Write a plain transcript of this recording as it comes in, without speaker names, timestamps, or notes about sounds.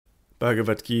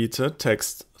Bhagavad Gita,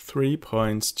 text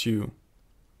 3.2.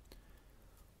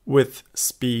 With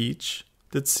speech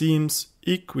that seems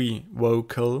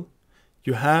equivocal,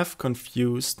 you have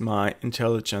confused my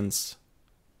intelligence.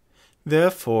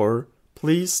 Therefore,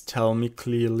 please tell me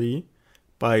clearly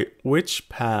by which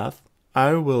path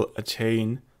I will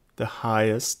attain the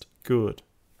highest good.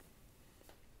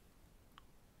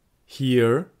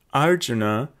 Here,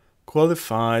 Arjuna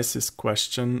qualifies his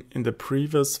question in the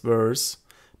previous verse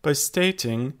by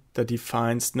stating that he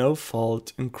finds no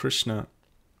fault in Krischna.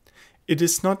 It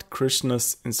is not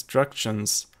Krishna's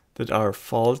instructions that are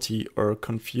faulty or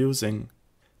confusing.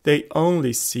 They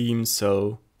only seem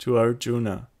so to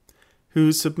Arjuna,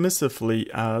 who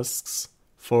submissively asks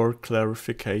for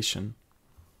clarification.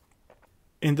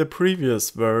 In the previous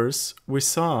verse, we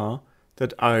saw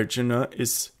that Arjuna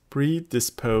is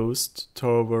predisposed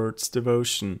towards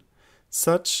devotion,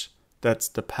 such that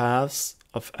the paths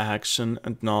of action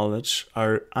and knowledge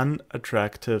are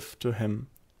unattractive to him.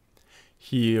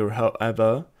 Here,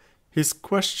 however, his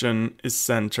question is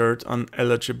centered on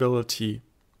eligibility.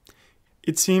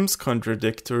 It seems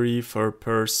contradictory for a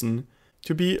person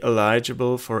to be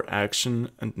eligible for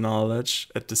action and knowledge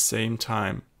at the same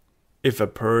time. If a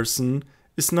person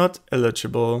is not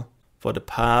eligible for the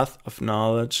path of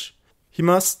knowledge, he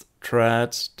must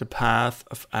tread the path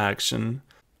of action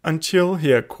until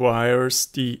he acquires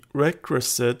the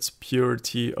requisite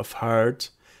purity of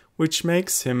heart, which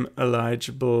makes him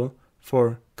eligible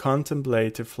for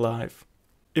contemplative life.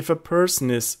 If a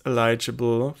person is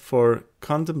eligible for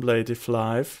contemplative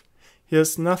life, he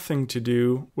has nothing to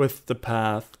do with the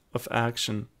path of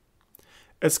action.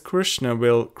 As Krishna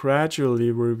will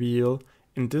gradually reveal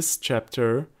in this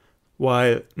chapter,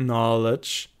 while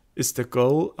knowledge is the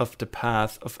goal of the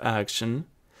path of action,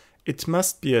 it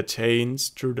must be attained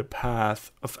through the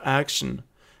path of action,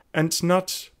 and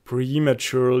not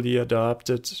prematurely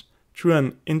adopted through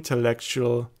an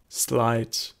intellectual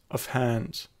sleight of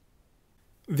hand.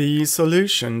 The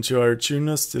solution to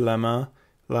Arjuna's dilemma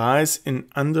lies in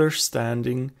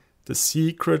understanding the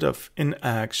secret of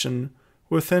inaction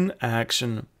within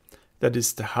action, that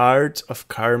is the heart of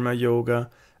karma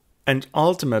yoga, and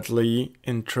ultimately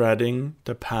in treading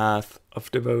the path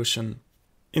of devotion.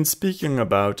 In speaking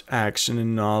about action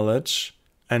in knowledge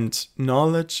and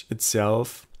knowledge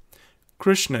itself,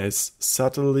 Krishna is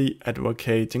subtly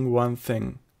advocating one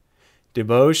thing: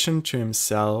 devotion to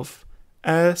himself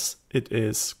as it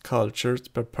is cultured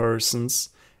by persons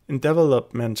in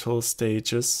developmental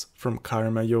stages from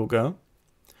karma yoga,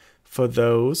 for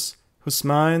those whose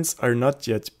minds are not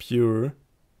yet pure,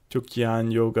 to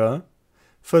jnana yoga,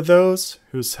 for those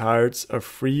whose hearts are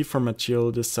free from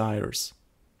material desires.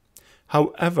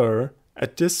 However,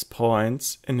 at this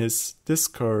point in his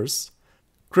discourse,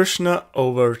 Krishna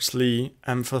overtly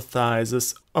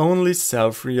emphasizes only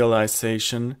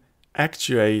self-realization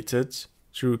actuated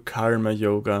through karma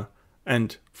yoga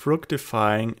and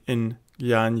fructifying in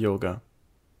jnana yoga.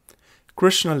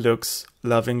 Krishna looks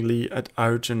lovingly at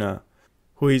Arjuna,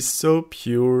 who is so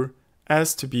pure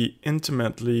as to be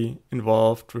intimately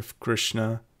involved with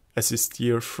Krishna as his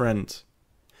dear friend.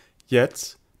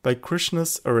 Yet, by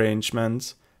Krishna's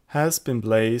arrangement, has been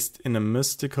placed in a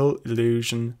mystical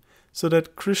illusion so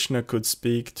that Krishna could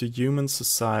speak to human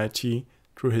society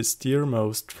through his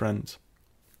dearmost friend.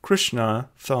 Krishna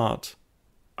thought,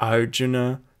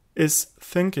 Arjuna is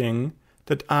thinking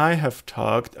that I have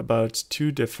talked about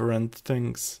two different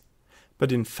things,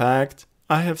 but in fact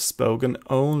I have spoken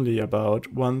only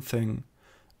about one thing,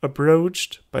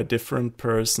 approached by different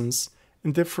persons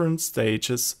in different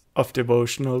stages of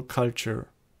devotional culture.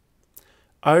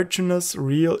 Arjuna's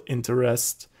real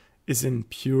interest is in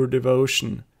pure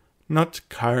devotion, not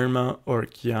karma or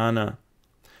jnana,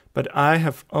 but I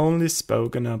have only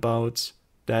spoken about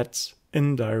that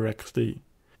indirectly,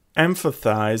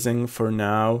 emphasizing for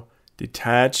now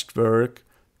detached work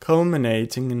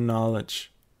culminating in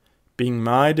knowledge. Being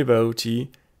my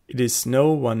devotee, it is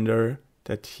no wonder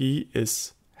that he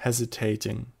is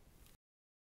hesitating.